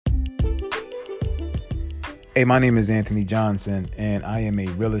Hey, my name is Anthony Johnson, and I am a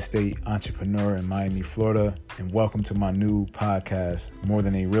real estate entrepreneur in Miami, Florida. And welcome to my new podcast, More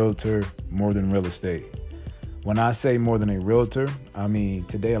Than a Realtor, More Than Real Estate. When I say more than a realtor, I mean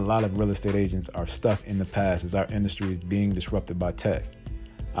today a lot of real estate agents are stuck in the past as our industry is being disrupted by tech.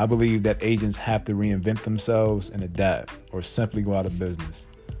 I believe that agents have to reinvent themselves and adapt, or simply go out of business.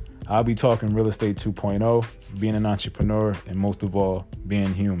 I'll be talking real estate 2.0, being an entrepreneur, and most of all,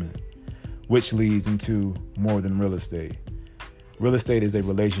 being human, which leads into more than real estate. Real estate is a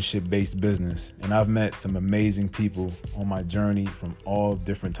relationship-based business, and I've met some amazing people on my journey from all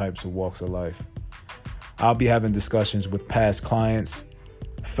different types of walks of life. I'll be having discussions with past clients,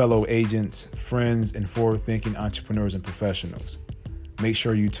 fellow agents, friends, and forward-thinking entrepreneurs and professionals. Make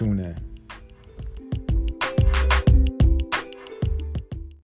sure you tune in.